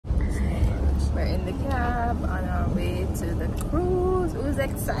the cab on our way to the cruise. Who's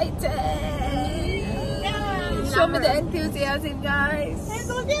excited? Yeah, show me the enthusiasm, guys.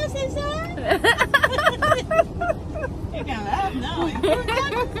 Enthusiasm. You can laugh now.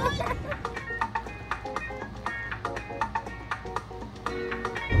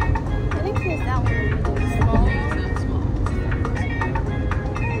 I think it's that one.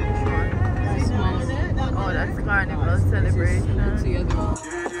 Oh, that's Carnival celebration.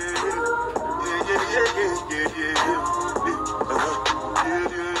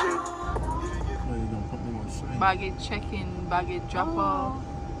 Baggage check-in, baggage drop-off.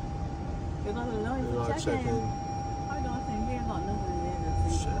 You're gonna know if you check in. I don't think you're not nothing there.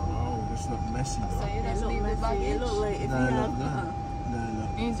 Shit, no, it's not messy though. So you just leave the It baggage? look like if you have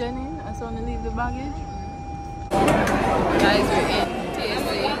You Jenny? I just want to leave the baggage. Guys, we're in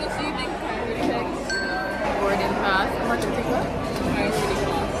TSA. Boarding pass. How much is it?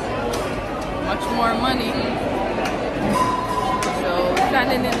 Much more money. So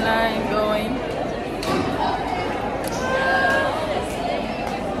standing in line, going.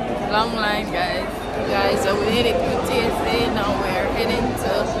 Long line, guys. So we made it through TSA. Now we're heading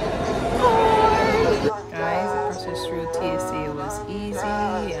to port. Guys, the process through TSA was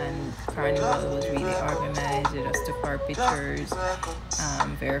easy, and Carnival was really organized. It us took our pictures,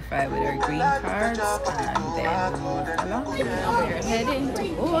 verify with our green cards, and then we moved along. Now we're heading to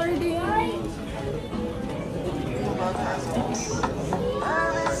boarding.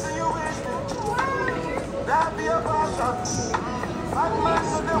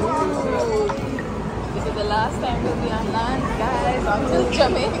 This is the last time we'll be on land, guys, until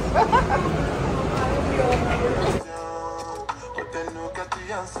Jamaica.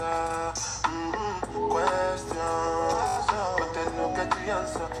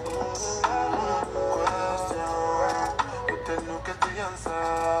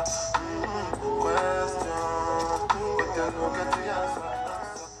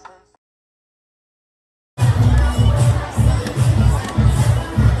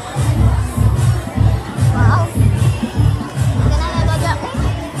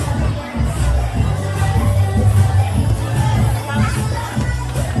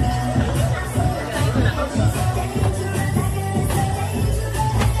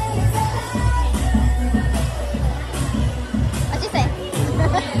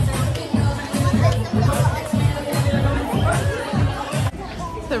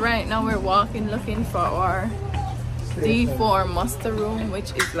 So right now we're walking looking for our D4 muster room,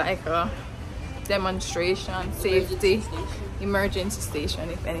 which is like a demonstration, safety, emergency station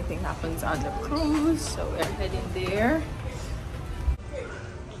if anything happens on the cruise. So we're heading there.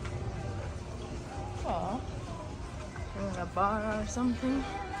 Oh, a bar or something.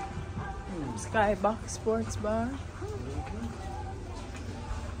 Skybox Sports Bar.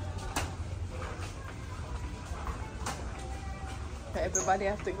 Everybody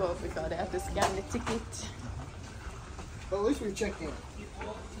have to go because they have to scan the ticket. But at least we checked in.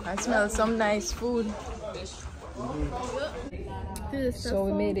 I smell some nice food. So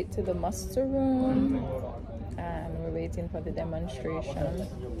we made it to the muster room and we're waiting for the demonstration.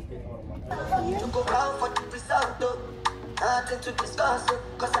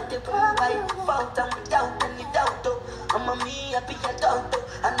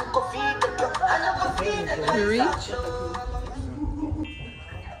 You reach?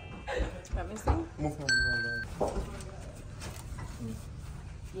 Let me see.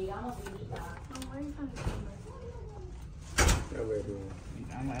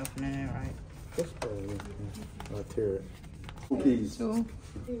 I'm opening it right. I'll tear it. Cookies. So, Alright.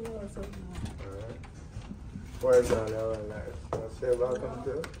 Where's that? I'll say welcome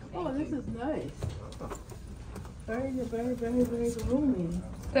to. Oh, this is nice. Very roomy.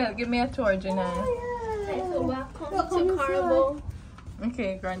 Stella, give me a tour, Janai. So welcome to Carnival.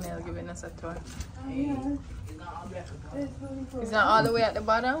 Okay, Granelle giving us a tour. Oh, yeah. It's not all the way at the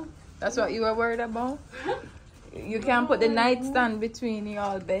bottom? That's what you were worried about? You can't put the nightstand between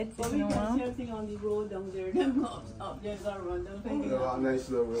your beds if you don't want. Everything on the road down there, up there's a run down. Nice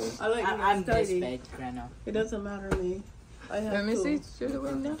little room. I like I'm this bed, Grano. It doesn't matter to me. Let me see through the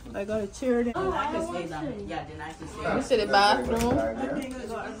window. I got a chair there. Yeah, the nicest Let me see the bathroom.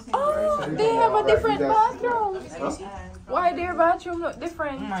 Oh, they have a different bathroom. Why their bathroom look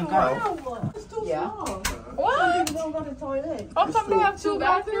different? Oh my god. It's too small. What? You don't got a toilet. How come they have two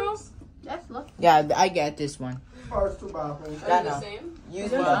bathrooms? That's lucky. Yeah, I get this one. First two bathrooms. Grano.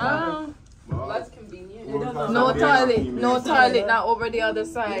 Use one. Wow. That's convenient. No toilet. No toilet, not over the other Let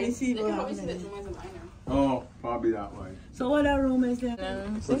me side. see They what can probably see that happens. room as a minor. Oh, probably that way. So what that room is there?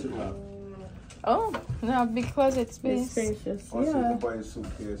 What's it have? Oh, no, big closet It's space. spacious. Also, you Yeah. can buy a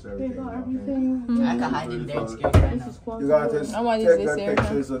suitcase, They everything. got okay? everything. I can hide in there and scare This Grandma. is closet. You got to How much is take this the here?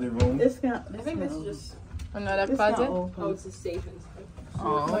 pictures of the room. It's got. I think this is just Another It's not closet. open. it's a safe and stuff.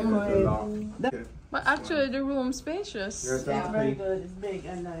 Oh, The lock. Okay. but actually the room's spacious. Yes, It's that's very big. good. It's big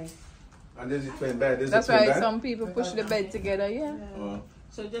and nice. And this is twin bed. This That's is twin why bed. some people push the bed together. Yeah.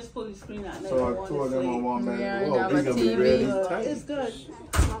 So just pull the screen out. So two of them on one bed. Yeah, Whoa, and have this a gonna be TV. really tight. It's good.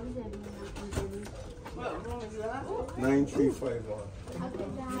 Mom's in What room is that? 9351.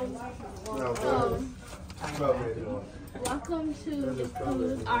 No, Oh. 1281. Welcome to the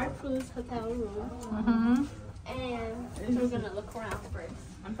cruise, our cruise hotel room. Mm-hmm. And we're gonna look around first.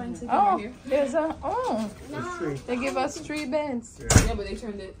 I'm fine sitting Oh, right here. there's a It's three. they give us 3 beds. Yeah, but they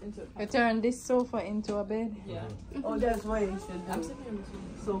turned it into. We turn this sofa into a bed. Yeah. Oh, that's why you should I'm do. sitting in between.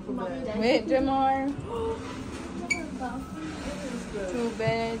 Sofa bed. Wait, Jamar. 2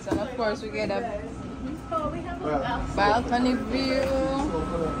 beds, and of course we get a Oh, we have a Well, balcony view.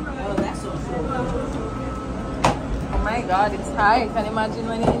 Oh, that's so cool. Oh my God, it's high. Can you imagine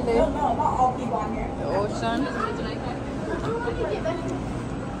when you're in No, the not all people on here. ocean?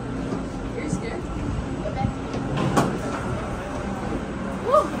 You're scared?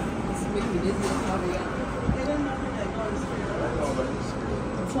 It's making me dizzy. They don't know that going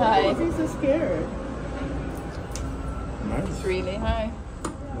scared. It's high. He's so scared. It's really high.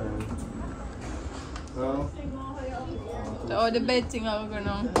 Well, So all the bed thing are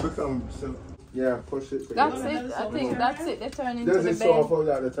gonna. become so. Yeah, push it. That's together. it. I think that's it. They turn into There's the this bed. sofa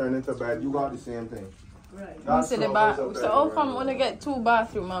that they turn into bed. You got the same thing. Right. You That see the sofa's bath. up So there. how come when they get 2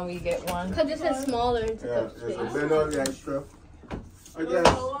 bathrooms and we get 1? Because it says smaller into Yeah, the it's space. a bed on the extra. I Go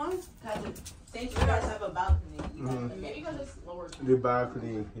guess. on. Since you guys have a balcony, Yeah, you guys just lower. The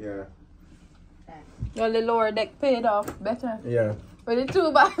balcony, yeah. Well, the lower deck paid off better. Yeah. But the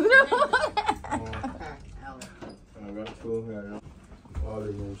 2 bathrooms. I got 2 here. All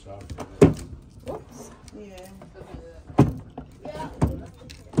the rooms are. Oops. Yeah. Yeah.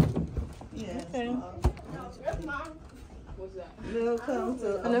 Yeah. Okay. What's that? Welcome to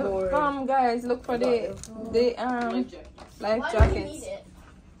Look, aboard. come guys, look for the Life jacket. life Why do we jackets. need it?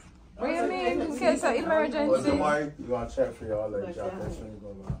 What do you mean? In case of What's the emergency. mic? You gotta check for your like jackets when you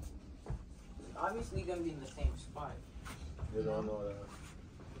go back. obviously gonna be in the same spot. You don't know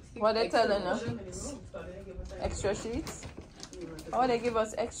that. What they telling us? Extra sheets? Oh, they give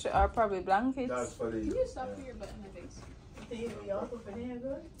us extra, or probably That's blankets. for the. Can you stop for your butt in my face?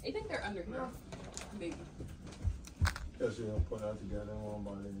 I think they're under here. Maybe. Because you don't put that together in one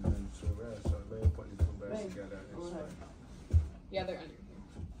body and then 2 beds. So they put the 2 beds together. It's fine. Yeah, they're under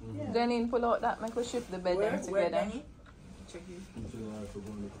here. Then pull out that, make we shift the bed Where? them Where, together. Danny? Check here. You should like to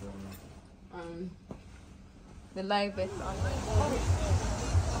go in the corner. The live vest on.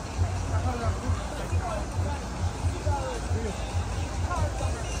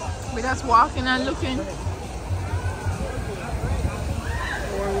 We just walking and looking.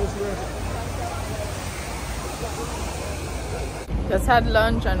 Just had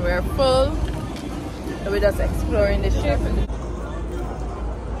lunch and we're full. So we're just exploring the ship.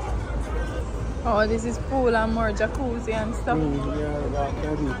 Oh, this is pool and more jacuzzi and stuff.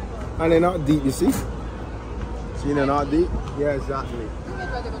 And they're not deep, you see? See, they're not deep? Yeah, exactly.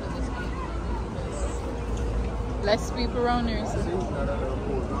 Less people around here. So.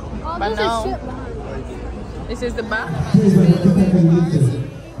 Oh, But there's now- a ship behind. This is the back.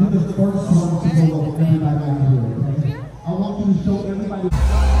 I want you to show everybody.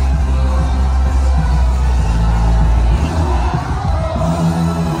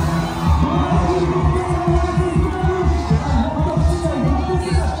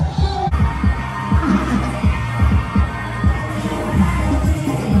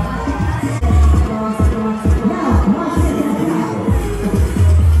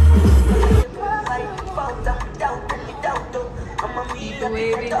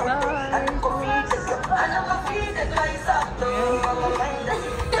 Waving lights.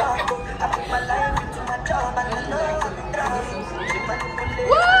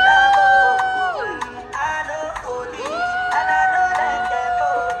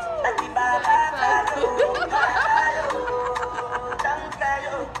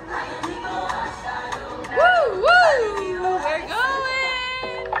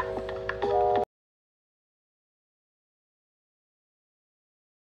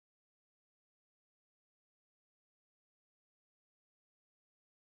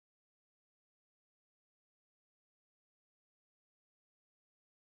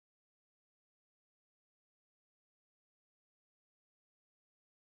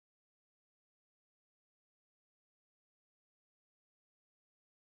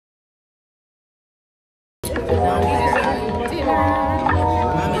 Now we just eating dinner.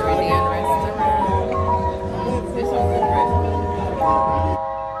 Caribbean restaurant. This one good restaurant.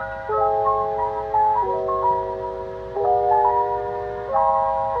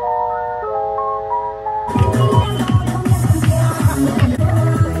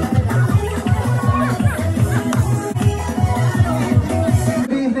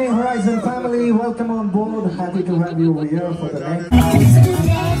 Good evening, Horizon family. Welcome on board. Happy to have you over here for the next.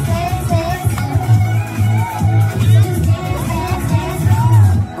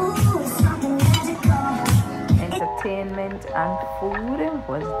 Entertainment and food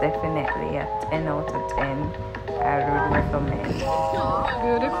was definitely a 10 out of 10. I would recommend.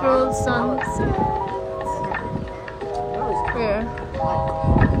 Beautiful sunset.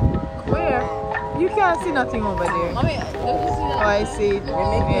 Where? You can't see nothing over there. Mommy, don't you see that? Oh, I see it.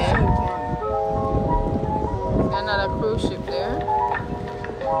 Yeah. Another cruise ship there.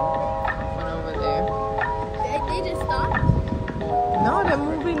 One over there. They just stopped. No, they're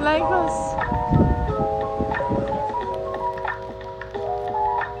moving like us.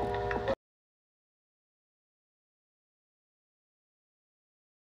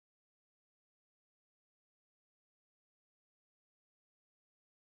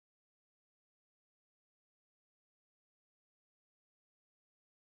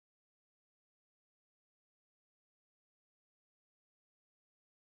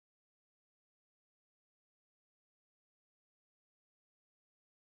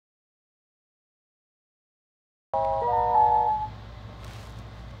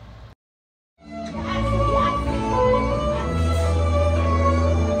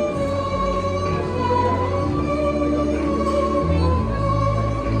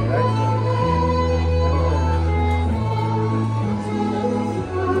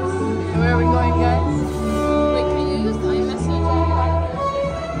 Where are we going, guys? Wait, can you use iMessage?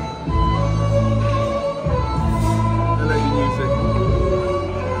 I'll let you use it.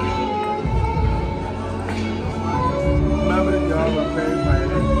 Remember the job I paid by it.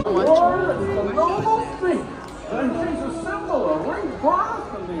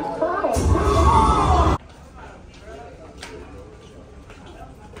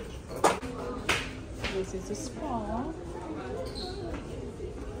 This is a spa.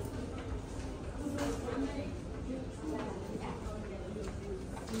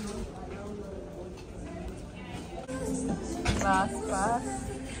 Last pass.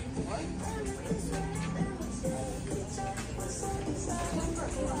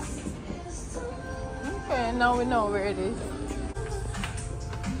 Okay, now we know where it is.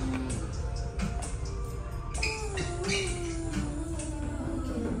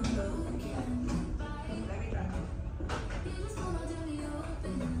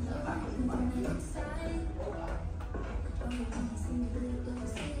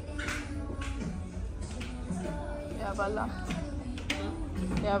 You have a lot.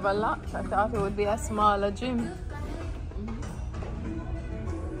 You have a lot. I thought it would be a smaller gym.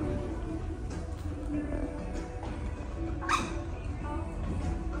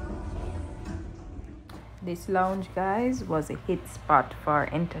 This lounge, guys, was a hit spot for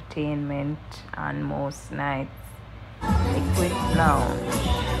entertainment on most nights. Liquid Lounge.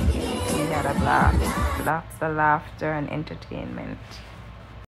 We had a blast. Lots of laughter and entertainment.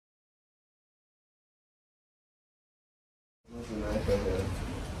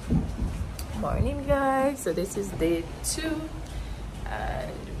 Morning, guys. So this is day 2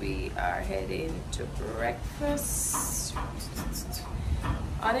 and we are heading to breakfast.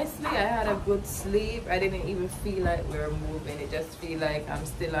 Honestly, I had a good sleep. I didn't even feel like we were moving. It just feel like I'm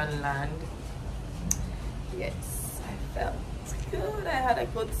still on land. Yes, I felt good. I had a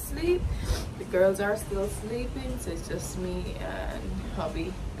good sleep. The girls are still sleeping, so it's just me and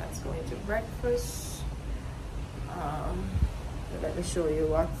hubby that's going to breakfast. Let me show you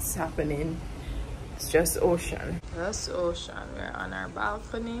what's happening. It's just ocean. That's ocean. We're on our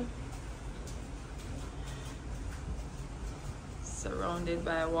balcony, surrounded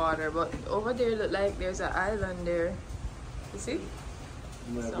by water, but over there look like there's an island there. You see?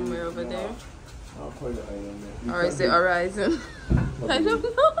 Somewhere over there. I'll call the island there. Or is it Horizon? I don't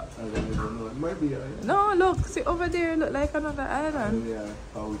know. I don't even know. It might be island. No, look, see over there look like another island. Yeah,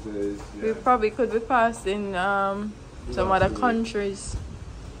 houses. Yeah. We probably could be passing some other countries.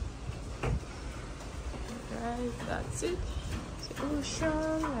 Right, that's it. It's the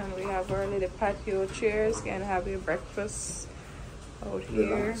ocean, and we have our little patio chairs. Can have your breakfast out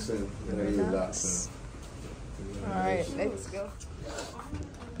here. Relaxing. Relax. Alright, let's go.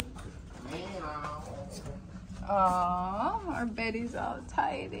 Oh, our bed is all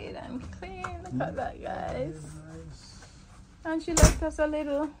tidied and clean. Look at that, guys. And she left us a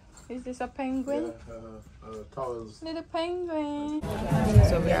little Is this a penguin? Yeah, towels. Little penguin.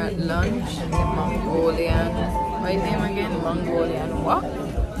 So we're at lunch in the Mongolian. What's his name again? Mongolian Wok.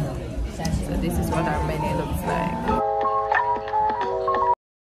 So this is what our menu looks like.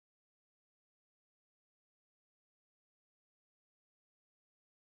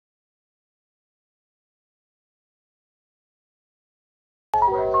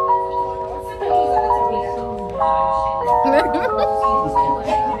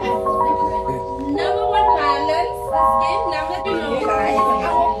 Number one balance the skin. Number two,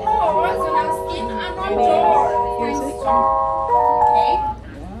 our pores on our skin are not doors. Okay.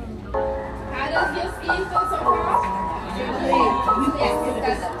 How does your skin feel so far? Yes,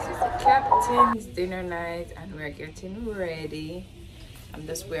 This is the captain's dinner night and we're getting ready. I'm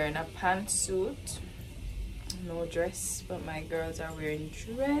just wearing a pantsuit. No dress, but my girls are wearing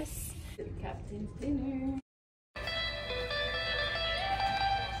dress. The captain's dinner.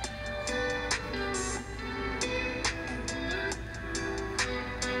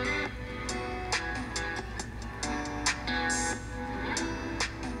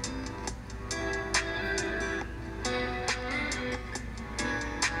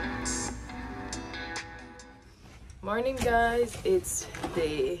 Morning guys, it's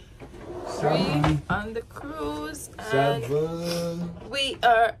day 3 on the cruise and we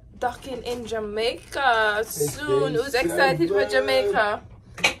are docking in Jamaica soon. Who's excited for Jamaica?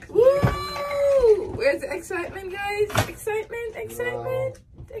 Woo! Where's the excitement, guys? Excitement, excitement,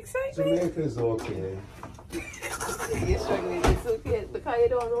 excitement. Jamaica's okay. You're struggling, it's okay because you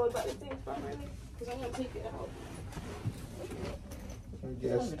don't roll back the thing properly. Because I'm going to take it out. I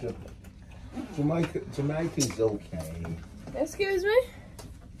guess Jamaica's okay. Excuse me?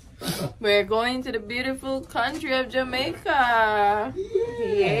 We're going to the beautiful country of Jamaica.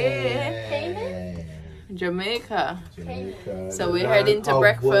 Yeah. Jamaica. So we're heading to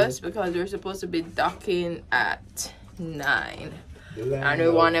breakfast because we're supposed to be docking at 9. And we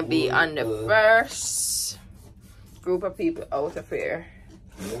want to be on the first group of people out of here.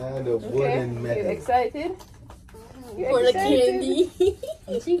 Land of wood and metal. You excited? for the candy.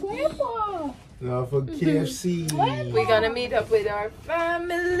 See, Grandpa. No, for KFC. We're gonna meet up with our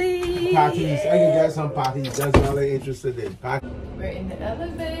family. Parties. I can get some parties. That's all I'm interested in. We're in the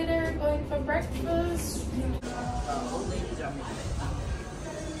elevator going for breakfast.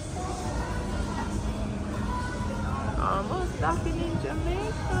 Almost docking in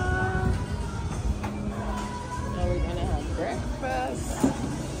Jamaica. Now we're gonna have breakfast.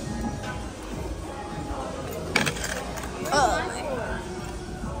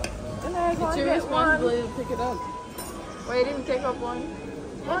 It's your responsibility to pick it up. Why you didn't take up one?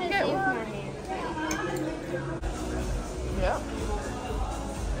 One get one. Yeah.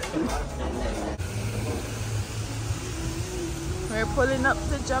 We're pulling up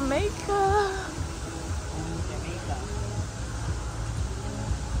to Jamaica.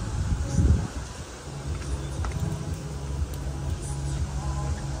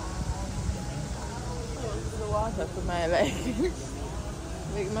 The water for my leg.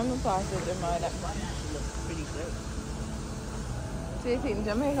 Big mama passes in my that one. Looks pretty good. Do you think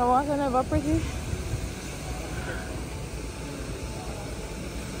Jamaica water never pretty?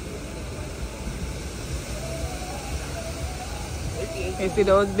 You see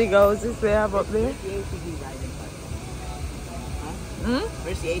those big houses they have up there? Where's the ATV riding park? Huh? Hmm?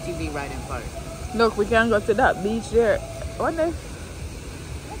 Where's the ATV riding park? Look, we can go to that beach there. What the?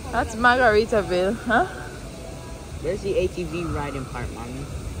 That's Margaritaville, huh? Where's the ATV riding park, mommy?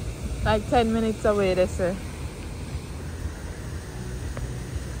 Like 10 minutes away, they say.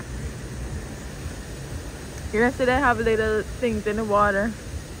 You know, so they have little things in the water,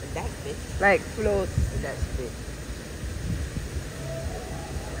 That's fish. like floats. That's fish.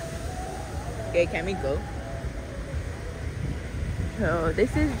 Okay, can we go? So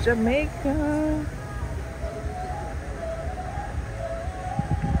this is Jamaica.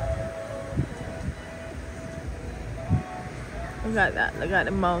 Look at that, look at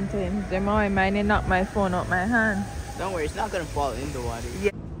the mountains. Them all might knock my phone out my hand. Don't worry, it's not gonna fall in the water.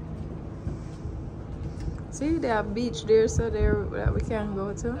 Yeah. See, they have beach there, so there that we can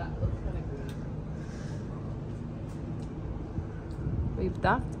go to. We've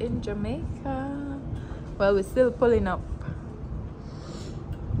docked in Jamaica. Well, we're still pulling up.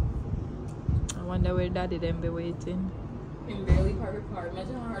 I wonder where Daddy them be waiting. You can barely park a car.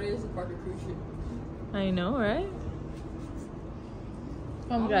 Imagine how hard it is to park a cruise ship. I know, right?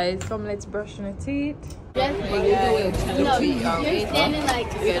 Come guys, come let's brush your teeth. No, you're standing like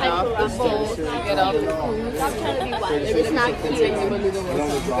Get off the boat. Get off the cruise. Stop trying to be wild. It's not cute.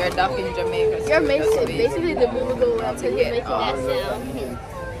 We're docking Jamaica. So You're basically the movie go up to get making that sound.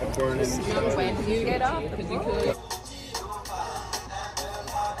 When you get up, because you could.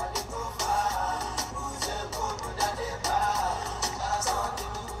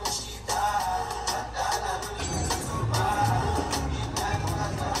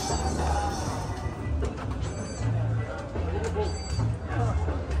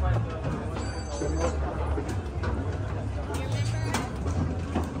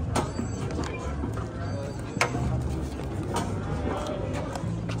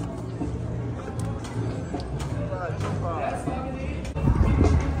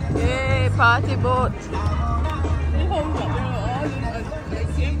 Yay, party boat.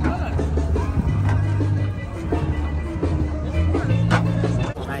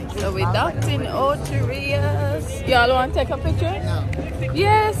 So we docked in Ocherias. Y'all want to take a picture? No.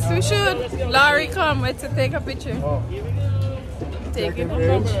 Yes, we should. Larry, come. Let's take a picture. Oh. Take a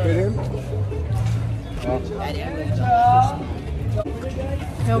picture.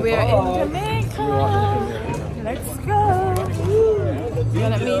 Now we are in Jamaica. Let's go. We're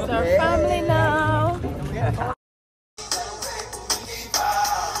gonna meet our family now.